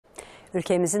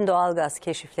Ülkemizin doğalgaz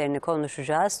keşiflerini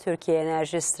konuşacağız. Türkiye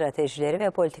Enerji Stratejileri ve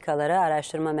Politikaları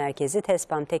Araştırma Merkezi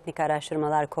TESPAM Teknik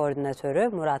Araştırmalar Koordinatörü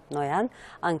Murat Noyan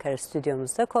Ankara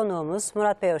stüdyomuzda. Konuğumuz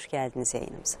Murat Bey, hoş geldiniz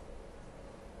yayınımıza.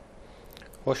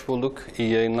 Hoş bulduk.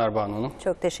 İyi yayınlar Banu Hanım.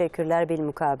 Çok teşekkürler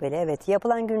bilmukabele. Evet,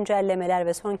 yapılan güncellemeler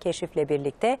ve son keşifle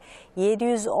birlikte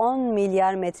 710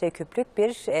 milyar metreküplük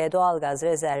bir doğalgaz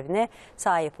rezervine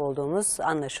sahip olduğumuz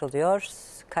anlaşılıyor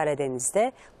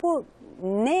Karadeniz'de. Bu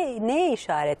neye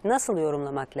işaret, nasıl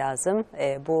yorumlamak lazım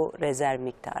bu rezerv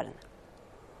miktarını?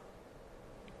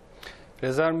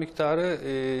 Rezerv miktarı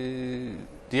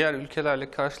diğer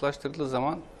ülkelerle karşılaştırıldığı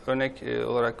zaman örnek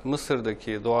olarak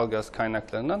Mısır'daki doğalgaz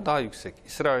kaynaklarından daha yüksek.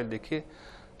 İsrail'deki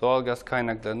doğalgaz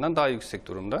kaynaklarından daha yüksek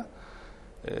durumda.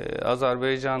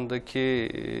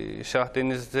 Azerbaycan'daki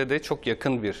Şahdeniz'de de çok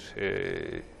yakın bir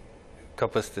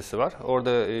kapasitesi var.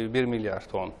 Orada 1 milyar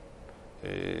ton,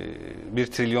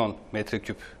 1 trilyon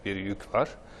metreküp bir yük var.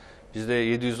 Biz de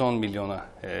 710 milyona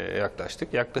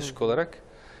yaklaştık. Yaklaşık olarak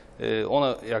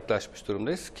ona yaklaşmış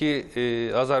durumdayız ki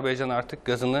Azerbaycan artık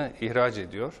gazını ihraç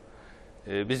ediyor.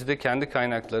 Biz de kendi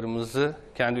kaynaklarımızı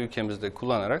kendi ülkemizde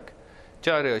kullanarak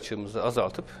cari açığımızı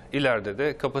azaltıp ileride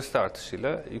de kapasite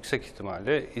artışıyla yüksek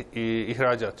ihtimalle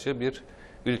ihracatçı bir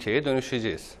ülkeye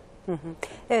dönüşeceğiz.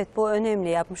 Evet, bu önemli.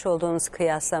 Yapmış olduğunuz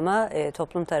kıyaslama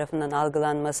toplum tarafından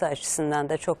algılanması açısından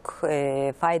da çok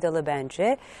faydalı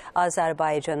bence.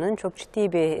 Azerbaycan'ın çok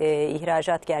ciddi bir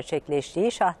ihracat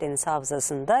gerçekleştiği Şahdeniz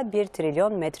Havzası'nda 1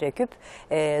 trilyon metreküp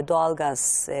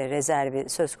doğalgaz rezervi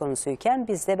söz konusuyken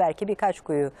biz de belki birkaç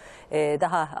kuyu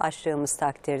daha açtığımız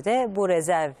takdirde bu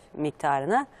rezerv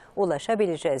miktarına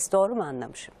ulaşabileceğiz. Doğru mu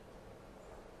anlamışım?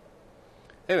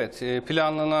 Evet,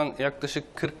 planlanan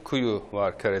yaklaşık 40 kuyu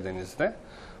var Karadeniz'de.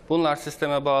 Bunlar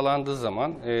sisteme bağlandığı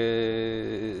zaman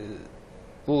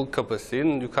bu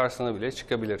kapasitenin yukarısına bile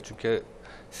çıkabilir. Çünkü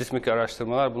sismik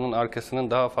araştırmalar bunun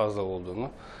arkasının daha fazla olduğunu,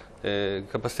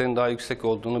 kapasitenin daha yüksek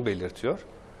olduğunu belirtiyor.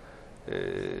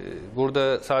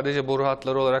 Burada sadece boru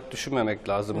hatları olarak düşünmemek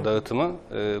lazım dağıtımı.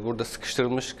 Burada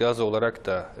sıkıştırılmış gaz olarak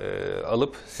da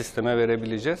alıp sisteme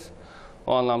verebileceğiz.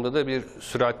 O anlamda da bir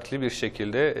süratli bir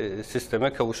şekilde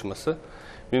sisteme kavuşması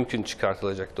mümkün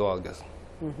çıkartılacak doğalgazın.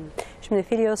 Şimdi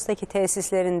Filyos'taki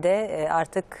tesislerinde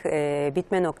artık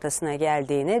bitme noktasına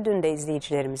geldiğini dün de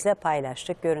izleyicilerimizle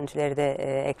paylaştık. Görüntüleri de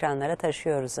ekranlara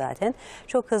taşıyoruz zaten.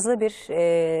 Çok hızlı bir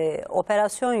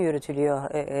operasyon yürütülüyor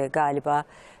galiba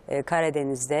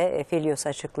Karadeniz'de, Filyos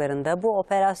açıklarında. Bu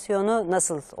operasyonu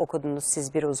nasıl okudunuz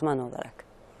siz bir uzman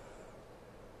olarak?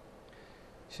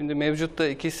 Şimdi mevcutta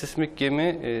 2 sismik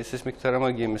gemi, sismik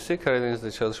tarama gemisi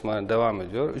Karadeniz'de çalışmalarına devam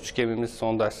ediyor. 3 gemimiz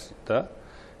sondajda,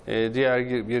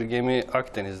 diğer bir gemi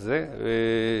Akdeniz'de.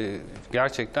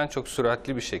 Gerçekten çok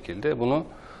süratli bir şekilde bunu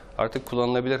artık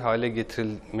kullanılabilir hale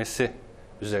getirilmesi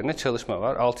üzerine çalışma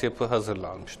var. Altyapı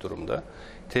hazırlanmış durumda,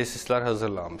 tesisler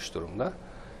hazırlanmış durumda.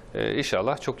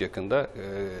 İnşallah çok yakında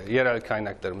yerel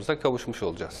kaynaklarımıza kavuşmuş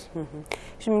olacağız.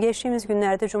 Şimdi geçtiğimiz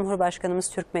günlerde Cumhurbaşkanımız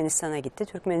Türkmenistan'a gitti.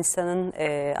 Türkmenistan'ın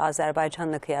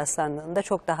Azerbaycan'la kıyaslandığında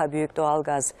çok daha büyük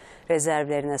doğalgaz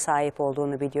rezervlerine sahip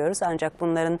olduğunu biliyoruz. Ancak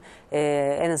bunların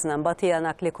en azından batıya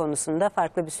nakli konusunda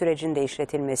farklı bir sürecin de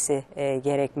işletilmesi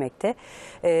gerekmekte.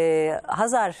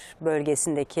 Hazar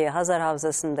bölgesindeki, Hazar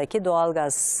Havzası'ndaki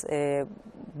doğalgaz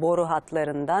boru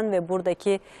hatlarından ve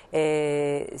buradaki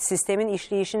sistemin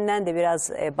işleyişinden de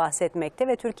biraz bahsetmekte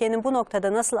ve Türkiye'nin bu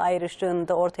noktada nasıl ayrıştığını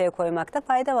da ortaya koymakta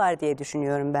fayda var diye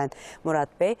düşünüyorum ben Murat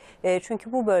Bey.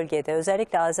 Çünkü bu bölgede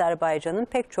özellikle Azerbaycan'ın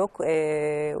pek çok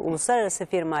uluslararası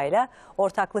firmayla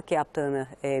ortaklık yaptığını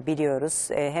biliyoruz.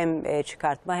 Hem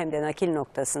çıkartma hem de nakil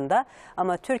noktasında.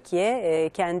 Ama Türkiye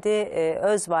kendi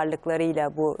öz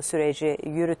varlıklarıyla bu süreci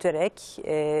yürüterek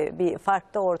bir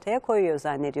fark da ortaya koyuyor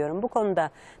zannediyorum. Bu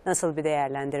konuda nasıl bir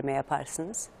değerlendirme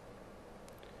yaparsınız?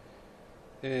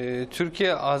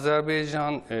 Türkiye,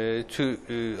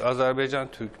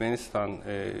 Azerbaycan-Türkmenistan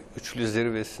üçlü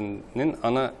zirvesinin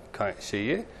ana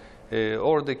şeyi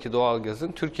oradaki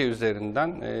doğalgazın Türkiye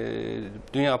üzerinden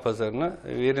dünya pazarına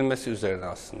verilmesi üzerine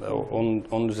aslında.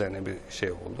 Onun üzerine bir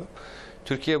şey oldu.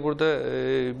 Türkiye burada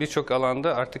birçok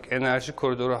alanda artık enerji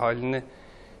koridoru haline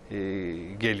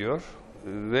geliyor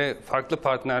ve farklı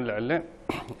partnerlerle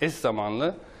eş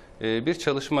zamanlı bir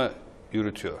çalışma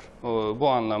yürütüyor. Bu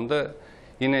anlamda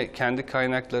yine kendi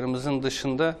kaynaklarımızın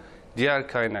dışında diğer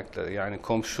kaynakları, yani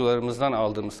komşularımızdan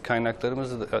aldığımız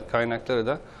kaynakları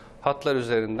da hatlar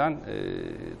üzerinden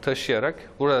taşıyarak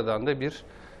buradan da bir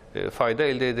fayda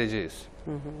elde edeceğiz.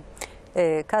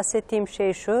 Kastettiğim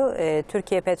şey şu,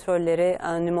 Türkiye Petrolleri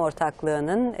Anonim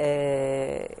Ortaklığı'nın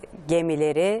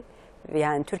gemileri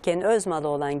yani Türkiye'nin öz malı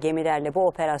olan gemilerle bu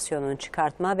operasyonun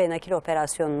çıkartma ve nakil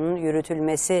operasyonunun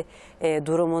yürütülmesi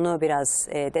durumunu biraz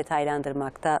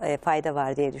detaylandırmakta fayda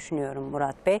var diye düşünüyorum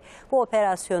Murat Bey. Bu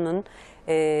operasyonun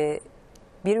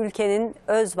bir ülkenin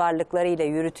öz varlıklarıyla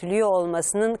yürütülüyor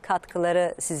olmasının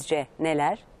katkıları sizce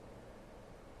neler?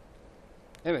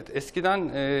 Evet, eskiden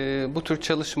bu tür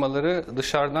çalışmaları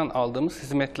dışarıdan aldığımız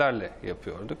hizmetlerle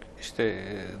yapıyorduk. İşte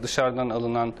dışarıdan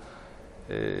alınan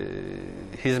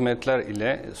hizmetler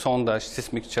ile sondaj,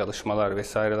 sismik çalışmalar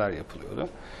vesaireler yapılıyordu.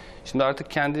 Şimdi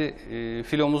artık kendi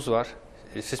filomuz var.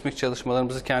 Sismik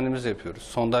çalışmalarımızı kendimiz yapıyoruz.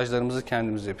 Sondajlarımızı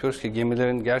kendimiz yapıyoruz ki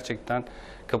gemilerin gerçekten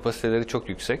kapasiteleri çok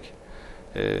yüksek.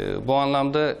 Bu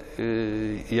anlamda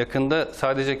yakında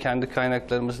sadece kendi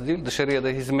kaynaklarımız değil, dışarıya da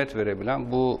hizmet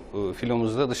verebilen, bu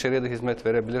filomuzda dışarıya da hizmet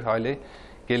verebilir hale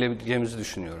gelebileceğimizi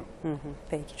düşünüyorum.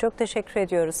 Peki, çok teşekkür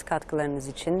ediyoruz katkılarınız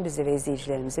için. Bizi ve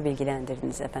izleyicilerimizi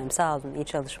bilgilendirdiniz efendim. Sağ olun, iyi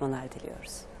çalışmalar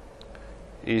diliyoruz.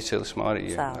 İyi çalışmalar,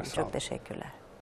 iyi Sağ yayınlar. olun, çok teşekkürler.